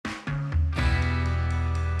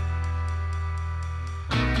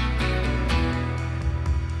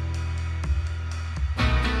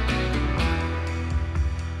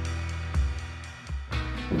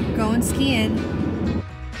going skiing.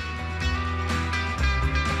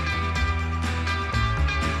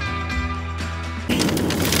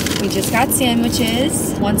 We just got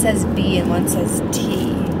sandwiches. One says B and one says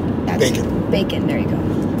T. That's bacon. Bacon, there you go.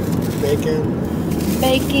 Bacon.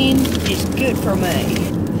 Bacon is good for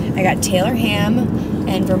me. I got Taylor ham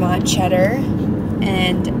and Vermont cheddar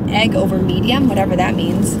and egg over medium, whatever that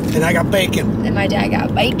means. And I got bacon. And my dad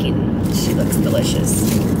got bacon. She looks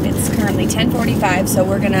delicious. It's currently 10:45, so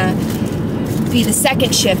we're gonna be the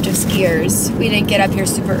second shift of skiers. We didn't get up here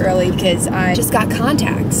super early because I just got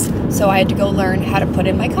contacts. So I had to go learn how to put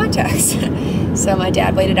in my contacts. So my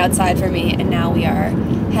dad waited outside for me, and now we are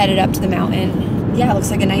headed up to the mountain. Yeah, it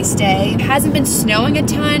looks like a nice day. It hasn't been snowing a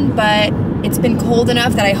ton, but it's been cold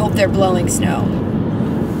enough that I hope they're blowing snow.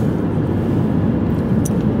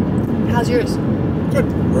 How's yours? Good,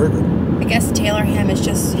 very good. I guess Taylor ham is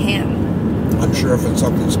just ham. I'm sure if it's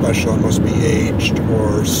something special, it must be aged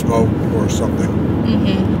or smoked or something.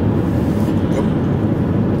 Mm-hmm. Yep.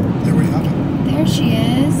 There we have it. There she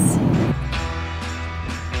is.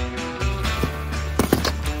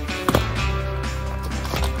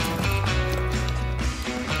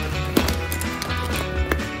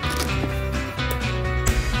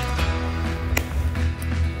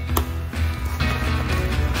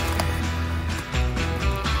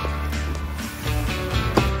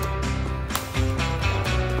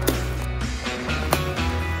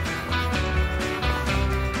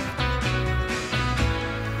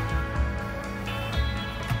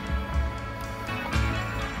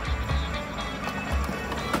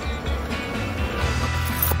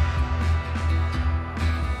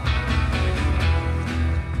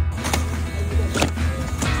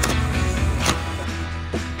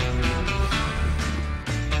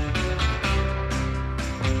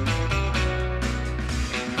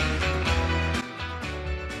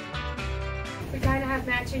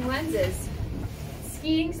 Matching lenses.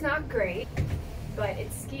 Skiing's not great, but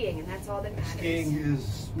it's skiing, and that's all that matters. Skiing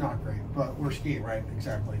is not great, but we're skiing, right?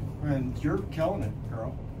 Exactly. And you're killing it,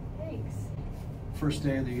 girl. Thanks. First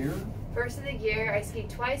day of the year? First of the year. I skied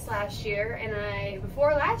twice last year, and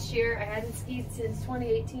before last year, I hadn't skied since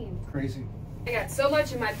 2018. Crazy. I got so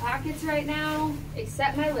much in my pockets right now,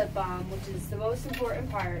 except my lip balm, which is the most important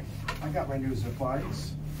part. I got my new zip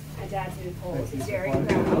lines. My dad's new poles. He's very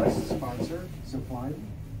Zipline proud. Sponsor, Zipline.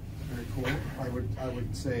 Very cool. I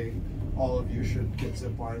would say all of you should get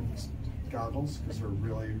Zipline goggles because they're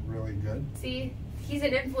really, really good. See, he's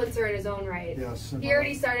an influencer in his own right. Yes. He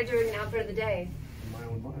already started doing an outfit of the day. In my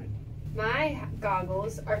own mind. My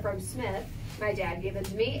goggles are from Smith. My dad gave them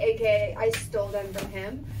to me, aka I stole them from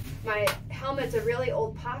him. My helmet's a really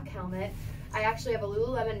old POC helmet. I actually have a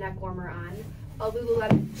Lululemon neck warmer on, a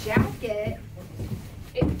Lululemon jacket.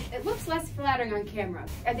 It looks less flattering on camera.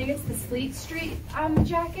 I think it's the Sleet Street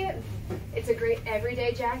jacket. It's a great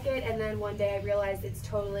everyday jacket, and then one day I realized it's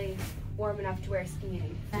totally warm enough to wear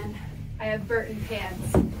skiing. And I have Burton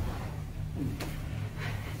pants.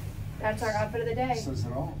 That's our outfit of the day. Says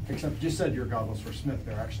it all. Except you said your goggles were Smith.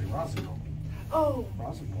 They're actually Rosignol. Oh.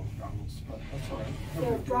 Rosignol goggles, but that's all right.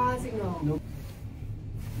 They're Rosignol. Nope.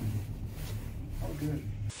 Oh, good.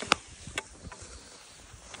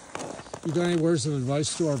 You got any words of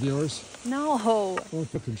advice to our viewers? No.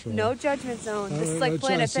 Don't put control. No judgment zone. This is like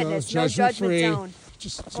Planet just, Fitness. No judgment free. zone.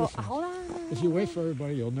 Just Oh, free. hold on. If you wait for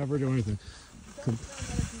everybody, you'll never do anything.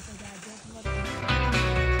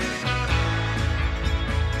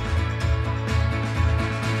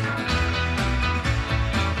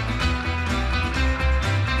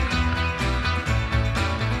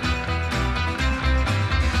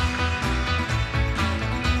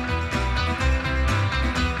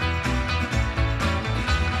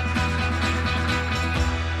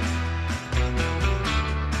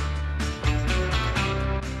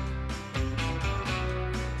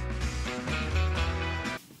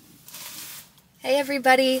 Hey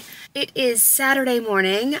everybody, it is Saturday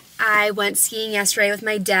morning. I went skiing yesterday with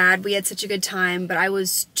my dad. We had such a good time, but I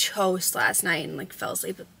was toast last night and like fell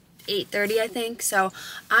asleep at 8:30 I think. So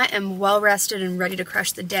I am well rested and ready to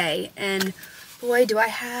crush the day. And boy, do I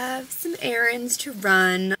have some errands to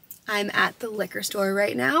run. I'm at the liquor store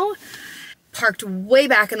right now, parked way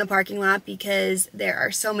back in the parking lot because there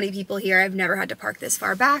are so many people here. I've never had to park this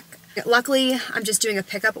far back. Luckily, I'm just doing a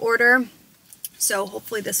pickup order, so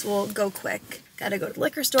hopefully this will go quick. Gotta go to the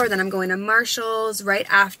liquor store, then I'm going to Marshall's right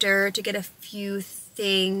after to get a few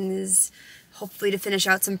things, hopefully to finish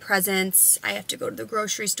out some presents. I have to go to the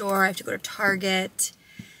grocery store, I have to go to Target,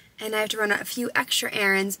 and I have to run a few extra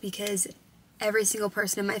errands because every single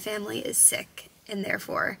person in my family is sick and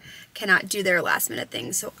therefore cannot do their last minute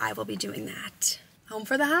things, so I will be doing that. Home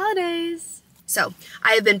for the holidays. So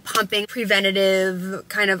I have been pumping preventative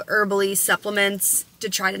kind of herbally supplements to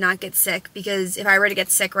try to not get sick, because if I were to get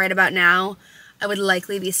sick right about now, I would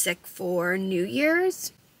likely be sick for New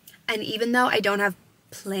Year's. And even though I don't have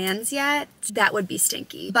plans yet, that would be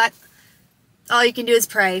stinky. But all you can do is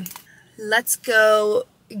pray. Let's go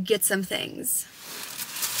get some things.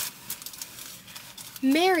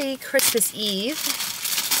 Merry Christmas Eve.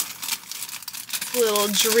 It's a little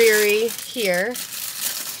dreary here.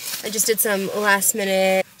 I just did some last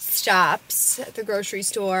minute stops at the grocery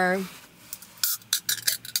store,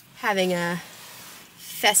 having a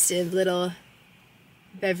festive little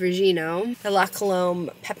beveragino, the La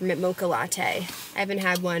Colombe peppermint mocha latte. I haven't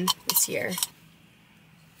had one this year.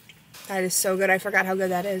 That is so good. I forgot how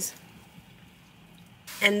good that is.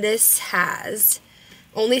 And this has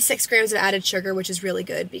only 6 grams of added sugar, which is really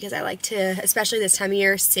good because I like to, especially this time of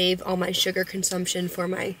year, save all my sugar consumption for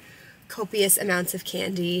my copious amounts of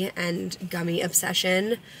candy and gummy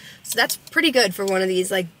obsession. So that's pretty good for one of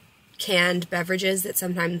these like canned beverages that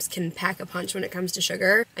sometimes can pack a punch when it comes to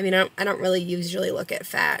sugar. I mean, I don't really usually look at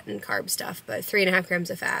fat and carb stuff, but 3.5 grams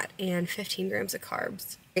of fat and 15 grams of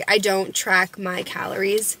carbs. I don't track my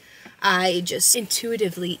calories. I just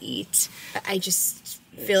intuitively eat. I just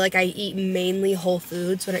feel like I eat mainly whole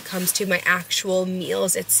foods when it comes to my actual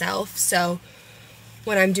meals itself. So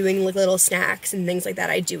when I'm doing like little snacks and things like that,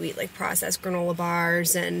 I do eat like processed granola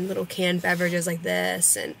bars and little canned beverages like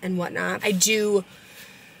this and whatnot. I do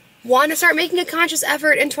want to start making a conscious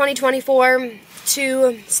effort in 2024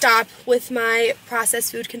 to stop with my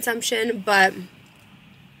processed food consumption, but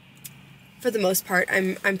for the most part,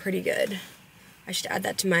 I'm pretty good. I should add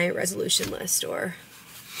that to my resolution list or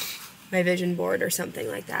my vision board or something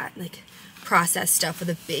like that, like processed stuff with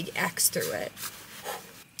a big X through it.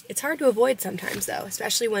 It's hard to avoid sometimes though,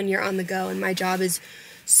 especially when you're on the go, and my job is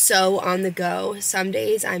so on the go. Some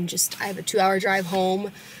days I have a 2-hour drive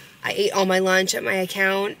home, I ate all my lunch at my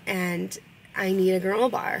account, and I need a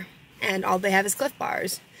granola bar, and all they have is Cliff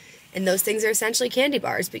Bars. And those things are essentially candy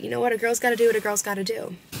bars, but you know what? A girl's gotta do what a girl's gotta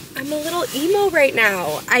do. I'm a little emo right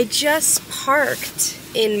now. I just parked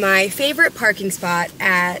in my favorite parking spot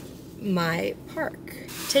at my park.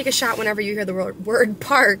 Take a shot whenever you hear the word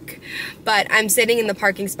park, but I'm sitting in the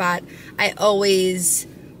parking spot I always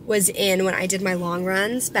was in when I did my long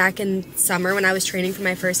runs back in summer when I was training for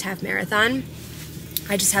my first half marathon.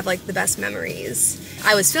 I just have like the best memories.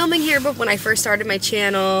 I was filming here but when I first started my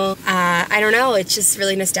channel. I don't know, it's just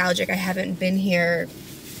really nostalgic. I haven't been here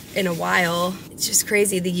in a while. It's just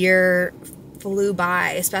crazy. The year flew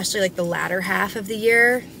by, especially like the latter half of the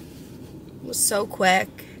year. It was so quick.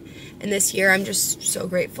 And this year, I'm just so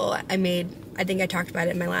grateful. I think I talked about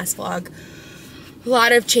it in my last vlog, a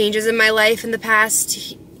lot of changes in my life in the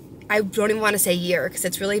past, I don't even want to say year, because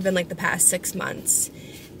it's really been like the past 6 months.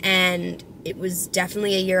 And it was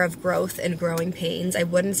definitely a year of growth and growing pains. I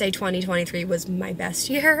wouldn't say 2023 was my best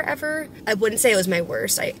year ever. I wouldn't say it was my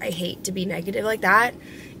worst. I hate to be negative like that.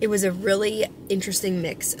 It was a really interesting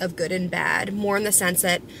mix of good and bad, more in the sense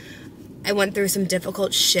that I went through some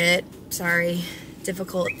difficult stuff,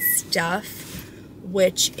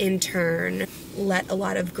 which in turn let a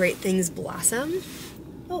lot of great things blossom.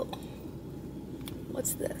 Oh,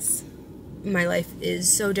 what's this? My life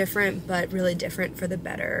is so different, but really different for the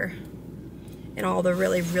better. And all the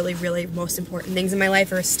really, really, really most important things in my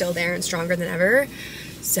life are still there and stronger than ever.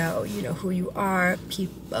 So you know who you are,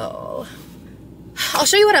 people. I'll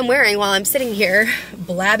show you what I'm wearing while I'm sitting here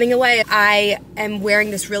blabbing away. I am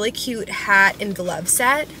wearing this really cute hat and glove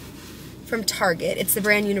set from Target. It's the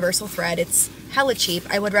brand Universal Thread. It's hella cheap.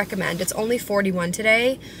 I would recommend. It's only $41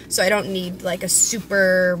 today, so I don't need like a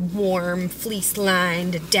super warm fleece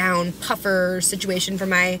lined down puffer situation for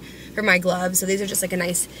my gloves. So these are just like a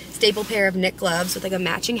nice staple pair of knit gloves with like a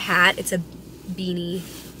matching hat. It's a beanie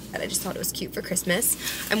that I just thought it was cute for Christmas.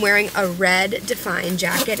 I'm wearing a red Define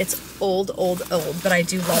jacket. It's old, but I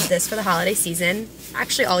do love this for the holiday season.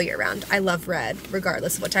 Actually all year round. I love red,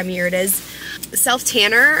 regardless of what time of year it is. The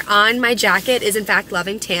self-tanner on my jacket is in fact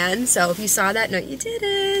Loving Tan, so if you saw that, no you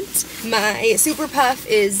didn't. My Super Puff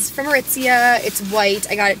is from Aritzia. It's white.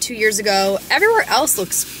 I got it 2 years ago. Everywhere else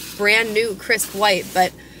looks brand new, crisp white,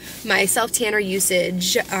 but my self-tanner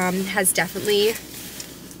usage has definitely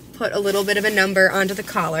put a little bit of a number onto the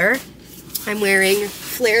collar. I'm wearing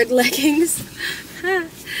flared leggings.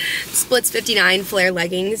 Splits 59 flare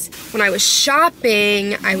leggings. When I was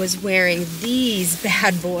shopping, I was wearing these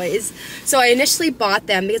bad boys. So I initially bought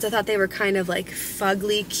them because I thought they were kind of like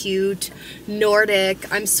fugly, cute,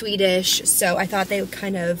 Nordic. I'm Swedish, so I thought they would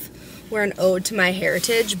kind of were an ode to my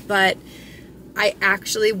heritage, but I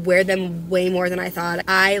actually wear them way more than I thought.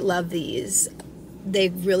 I love these. They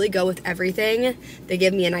really go with everything. They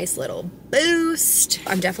give me a nice little boost.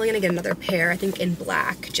 I'm definitely gonna get another pair, I think in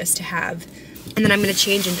black, just to have. And then I'm gonna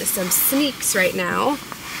change into some sneaks right now.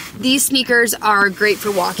 These sneakers are great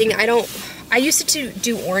for walking. I used to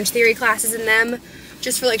do Orange Theory classes in them,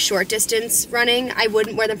 just for like short distance running. I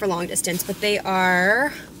wouldn't wear them for long distance, but they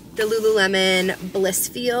are the Lululemon Bliss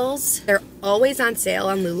Feels. They're always on sale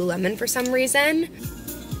on Lululemon for some reason.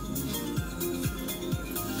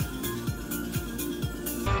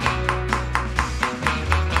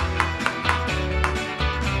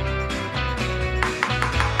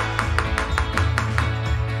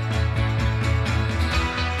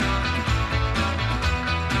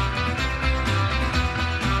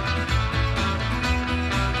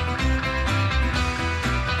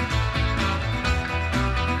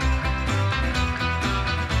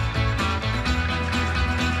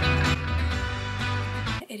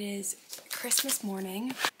 It is Christmas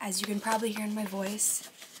morning. As you can probably hear in my voice,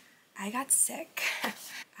 I got sick.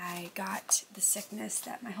 I got the sickness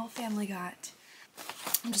that my whole family got.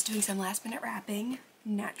 I'm just doing some last minute wrapping,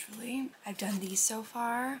 naturally. I've done these so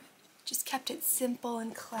far. Just kept it simple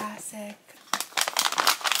and classic.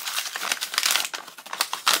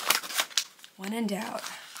 When in doubt,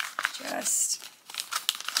 just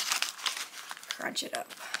crunch it up.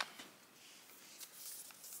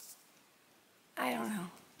 I don't know.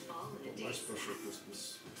 My special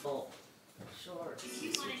Christmas. Oh, sure.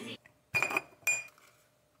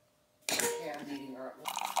 Yeah, I'm eating our.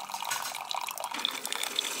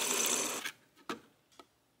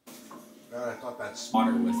 God, I thought that's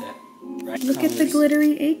Water with it, right? Look at the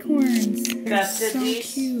glittery acorns. That's So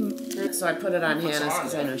these. cute. So I put it on Hannah's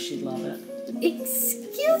because I know she'd love it.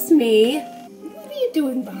 Excuse me? What are you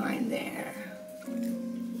doing behind there?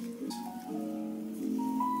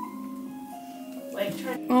 Like,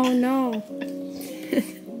 try. Oh no.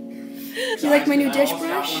 You like my new dish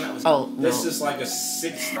brush? Oh, no. This is like a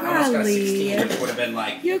 6, I almost got a 16, which would have been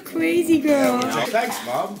like, You're crazy, girl. Thanks,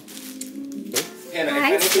 Mom. and if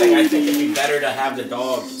Hi, anything, I think sweetie. it'd be better to have the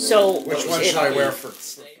dog. So Which one should I wear for?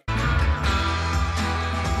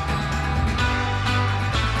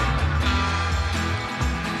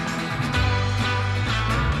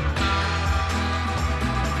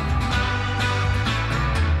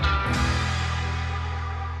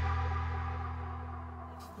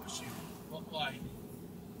 Why?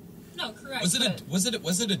 No, correct. Was it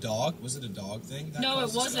a dog? Was it a dog thing? That No, it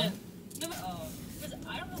caused the wasn't. smell? No, because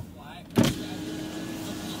I don't know why.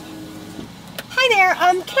 Hi there,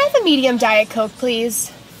 can I have a medium Diet Coke,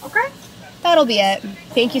 please? Okay. That'll be it.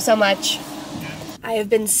 Thank you so much. I have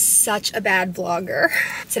been such a bad vlogger.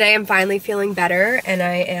 Today I'm finally feeling better and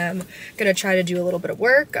I am gonna try to do a little bit of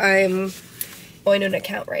work. I'm going to an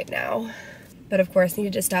account right now, but of course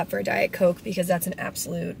needed to stop for a Diet Coke because that's an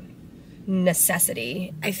absolute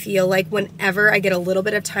necessity. I feel like whenever I get a little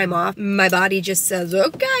bit of time off, my body just says,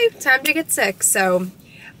 okay, time to get sick. So,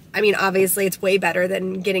 I mean, obviously it's way better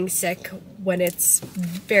than getting sick when it's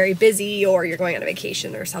very busy or you're going on a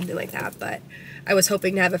vacation or something like that. But I was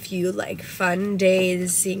hoping to have a few like fun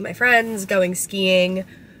days, seeing my friends, going skiing,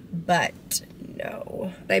 but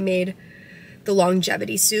no. I made the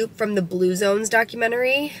longevity soup from the Blue Zones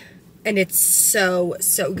documentary, and it's so,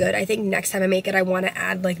 so good. I think next time I make it, I want to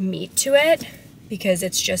add like meat to it because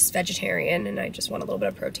it's just vegetarian and I just want a little bit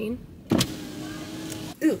of protein.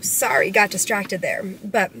 Ooh, sorry, got distracted there.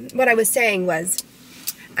 But what I was saying was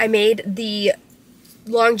I made the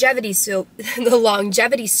longevity soup,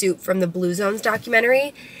 from the Blue Zones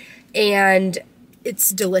documentary, and it's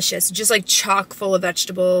delicious. Just like chock full of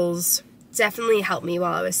vegetables. Definitely helped me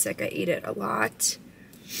while I was sick. I ate it a lot.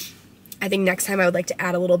 I think next time I would like to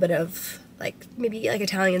add a little bit of like maybe like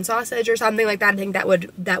Italian sausage or something like that. I think that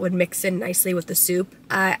would mix in nicely with the soup.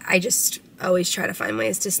 I just always try to find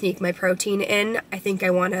ways to sneak my protein in. I think I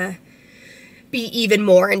want to be even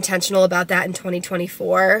more intentional about that in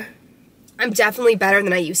 2024. I'm definitely better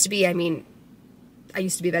than I used to be. I mean, I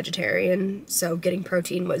used to be vegetarian, so getting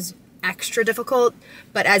protein was extra difficult.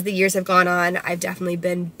 But as the years have gone on, I've definitely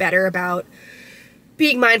been better about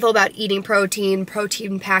being mindful about eating protein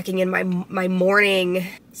packing in my morning,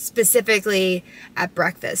 specifically at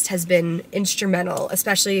breakfast, has been instrumental,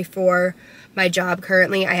 especially for my job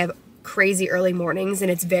currently. I have crazy early mornings and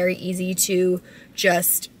it's very easy to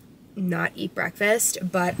just not eat breakfast,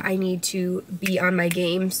 but I need to be on my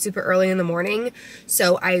game super early in the morning.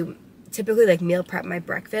 So I typically like meal prep my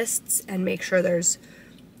breakfasts and make sure there's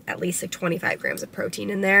at least like 25 grams of protein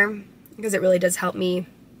in there because it really does help me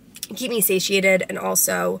keep me satiated and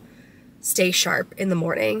also stay sharp in the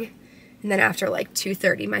morning. And then after like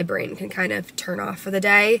 2:30, my brain can kind of turn off for the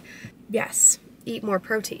day. Yes, eat more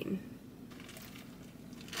protein.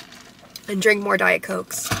 and drink more Diet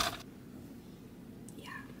Cokes. Yeah.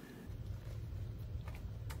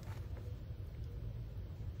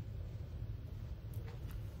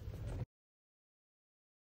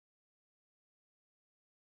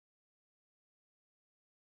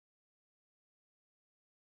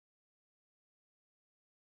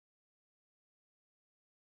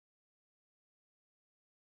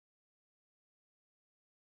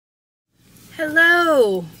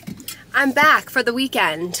 Hello, I'm back for the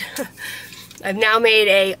weekend. I've now made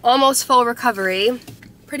a almost full recovery,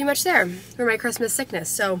 pretty much there for my Christmas sickness,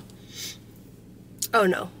 so, oh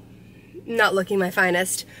no, not looking my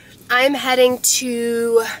finest. I'm heading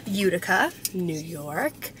to Utica, New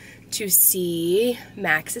York, to see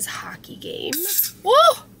Max's hockey game.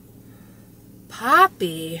 Whoa!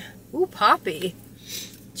 Poppy. Ooh, Poppy.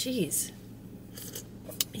 Jeez.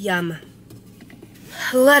 Yum.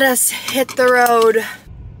 Let us hit the road.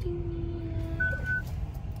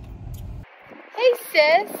 Hey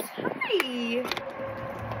sis. Hi.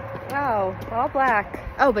 Wow, all black.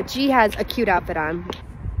 Oh, but G has a cute outfit on.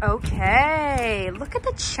 Okay, look at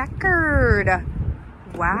the checkered.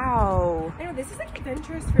 Wow. I know, this is like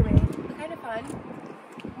adventurous for me. Kind of fun.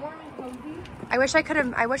 Warm and cozy. I wish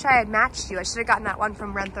I had matched you. I should have gotten that one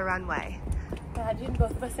from Rent the Runway. Imagine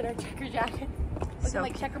both of us in our checker jackets. Looking so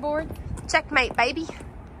like checkerboard. Checkmate, baby. Yay,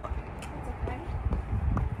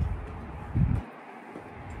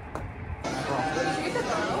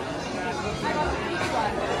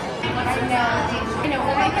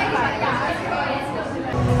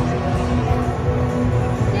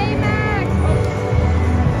 Max!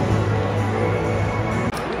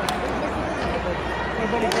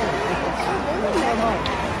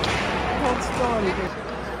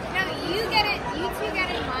 No, you get it. You two get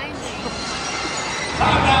it. Mine.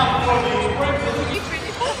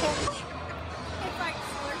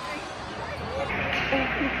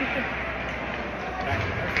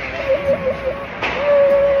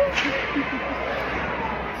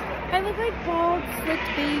 I look like bald, slick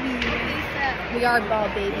babies. We are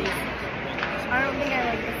bald babies. I don't think I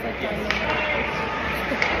like the slick one.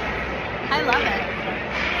 I love it.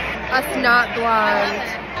 Us not blonde.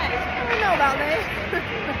 I don't know about this.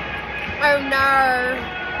 Oh no.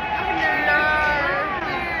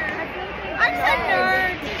 I said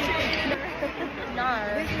nerd.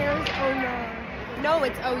 Nerd. This hair is oh no. No,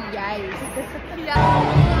 it's oh yes.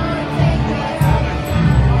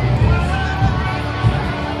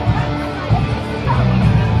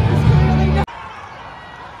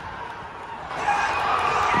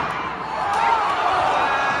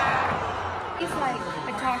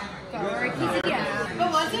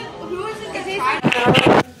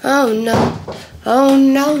 Oh no. Oh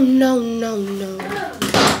no, no, no, no.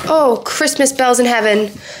 Oh, Christmas bells in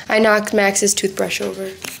heaven. I knocked Max's toothbrush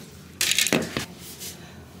over.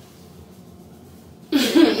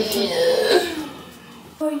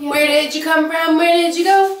 Where did you come from? Where did you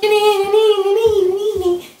go?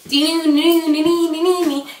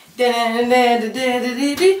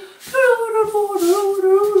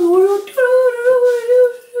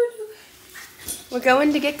 We're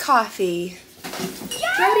going to get coffee.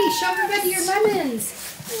 Brody, show everybody your lemons.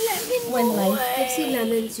 When life gives you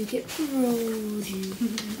lemons, you get Brody.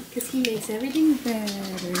 Because he makes everything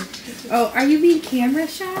better. Oh, are you being camera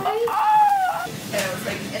shy?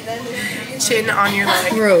 Chin on your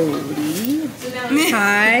leg. Brody.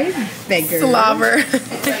 Hi, beggar. Slobber.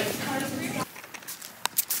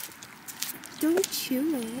 Don't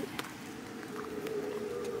chew it.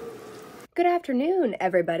 Good afternoon,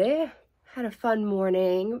 everybody. Had a fun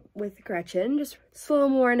morning with Gretchen, just slow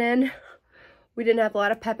morning. We didn't have a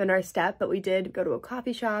lot of pep in our step, but we did go to a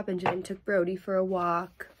coffee shop and Jen took Brody for a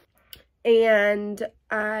walk. And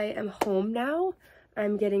I am home now.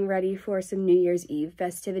 I'm getting ready for some New Year's Eve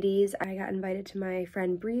festivities. I got invited to my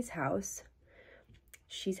friend Bree's house.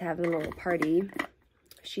 She's having a little party.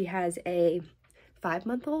 She has a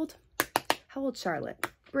 5-month-old. How old Charlotte?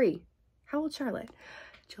 Bree, how old Charlotte?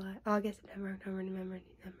 July, August, September, October, November,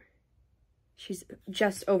 December. She's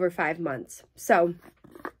just over 5 months. So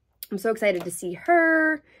I'm so excited to see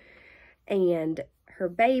her and her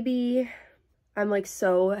baby. I'm like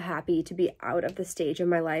so happy to be out of the stage of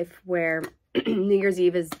my life where New Year's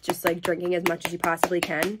Eve is just like drinking as much as you possibly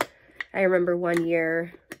can. I remember one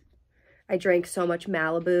year I drank so much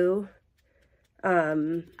Malibu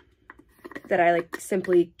that I like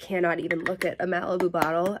simply cannot even look at a Malibu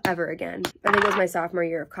bottle ever again. I think it was my sophomore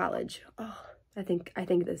year of college. Oh, I think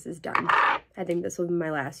this is done. I think this will be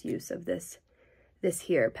my last use of this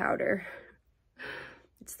here powder.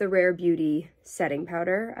 It's the Rare Beauty setting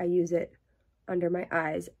powder. I use it under my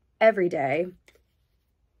eyes every day.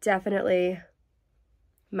 Definitely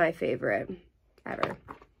my favorite ever.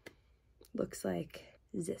 Looks like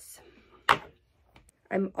this.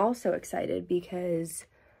 I'm also excited because,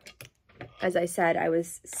 as I said, I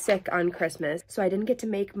was sick on Christmas, so I didn't get to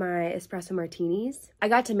make my espresso martinis. I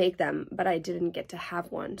got to make them, but I didn't get to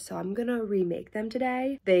have one, so I'm gonna remake them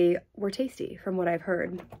today. They were tasty from what I've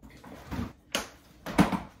heard.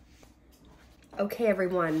 Okay,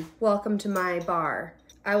 everyone, welcome to my bar.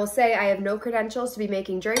 I will say I have no credentials to be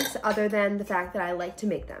making drinks other than the fact that I like to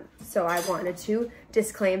make them. So I wanted to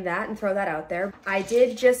disclaim that and throw that out there. I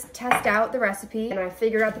did just test out the recipe and I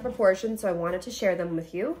figured out the proportions, so I wanted to share them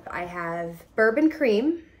with you. I have bourbon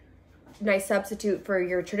cream, nice substitute for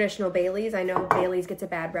your traditional Baileys. I know Baileys gets a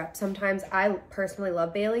bad rep sometimes. I personally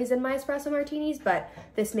love Baileys in my espresso martinis, but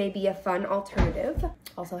this may be a fun alternative.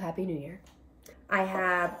 Also, Happy New Year. I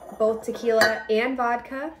have both tequila and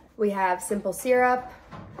vodka. We have simple syrup.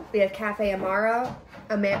 We have Cafe Amaro,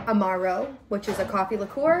 which is a coffee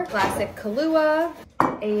liqueur, classic Kahlua,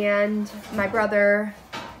 and my brother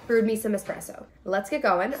brewed me some espresso. Let's get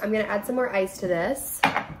going. I'm gonna add some more ice to this,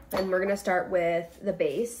 and we're gonna start with the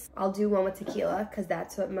base. I'll do one with tequila because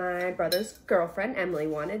that's what my brother's girlfriend, Emily,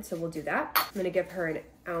 wanted, so we'll do that. I'm gonna give her an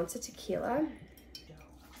ounce of tequila.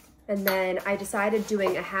 And then I decided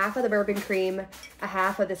doing a half of the bourbon cream, a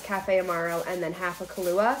half of this Cafe Amaro, and then half of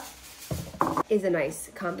Kahlua is a nice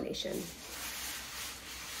combination.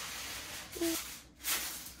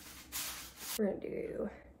 We're gonna do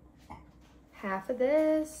half of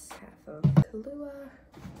this, half of Kahlua,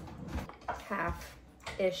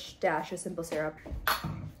 half-ish dash of simple syrup.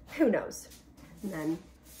 Who knows? And then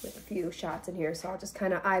with a few shots in here, so I'll just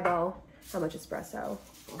kind of eyeball how much espresso.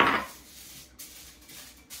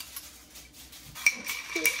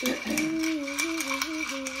 Let's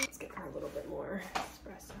give her a little bit more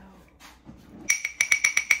espresso.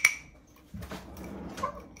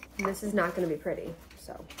 And this is not going to be pretty,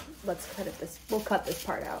 so let's cut it this. We'll cut this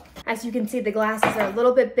part out. As you can see, the glasses are a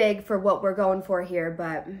little bit big for what we're going for here,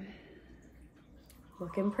 but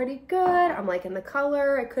looking pretty good. I'm liking the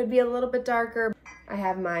color. It could be a little bit darker. I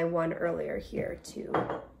have my one earlier here to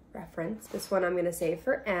reference. This one I'm going to save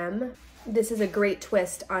for M. This is a great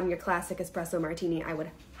twist on your classic espresso martini. I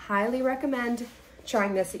would highly recommend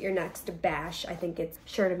trying this at your next bash. I think it's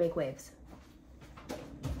sure to make waves.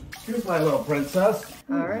 Here's my little princess.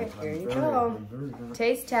 All right, here you go.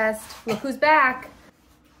 Taste test. Look who's back.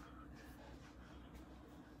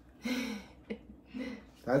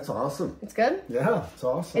 That's awesome. It's good? Yeah, it's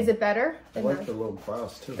awesome. Is it better? I like the little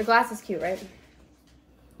glass too. The glass is cute, right?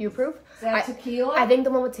 You approve? Is that tequila? I think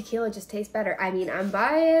the one with tequila just tastes better. I mean, I'm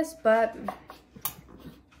biased, but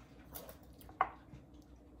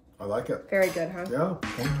I like it. very good, huh? Yeah,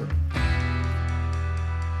 thank you.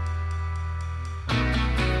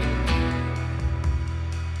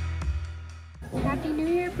 Happy New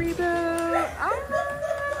Year, Brebo! Ah!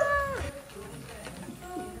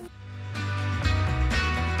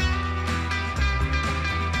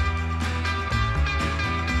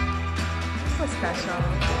 So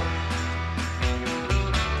special.